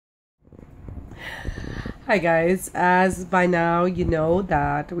Hi guys, as by now you know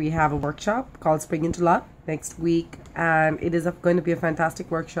that we have a workshop called Spring into Love next week, and it is going to be a fantastic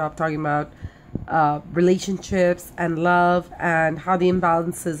workshop talking about relationships and love and how the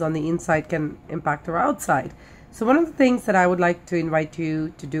imbalances on the inside can impact our outside. So one of the things that I would like to invite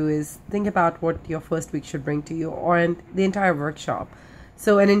you to do is think about what your first week should bring to you, or in the entire workshop.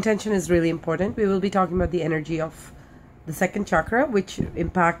 So an intention is really important. We will be talking about the energy of the second chakra, which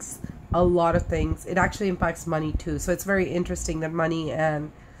impacts a lot of things. It actually impacts money too. So it's very interesting that money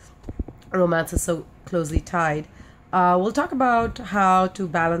and romance is so closely tied. We'll talk about how to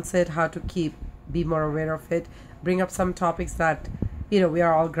balance it, how to be more aware of it, bring up some topics that we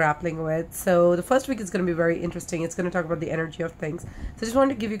are all grappling with. So the first week is going to be very interesting. It's going to talk about the energy of things. So just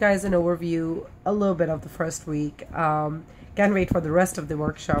wanted to give you guys an overview, a little bit of the first week. Can't wait for the rest of the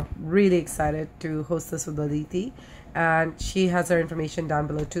workshop. Really excited to host this with Aditi, and she has her information down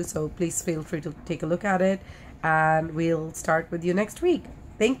below too. So please feel free to take a look at it, and we'll start with you next week.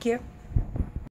 Thank you.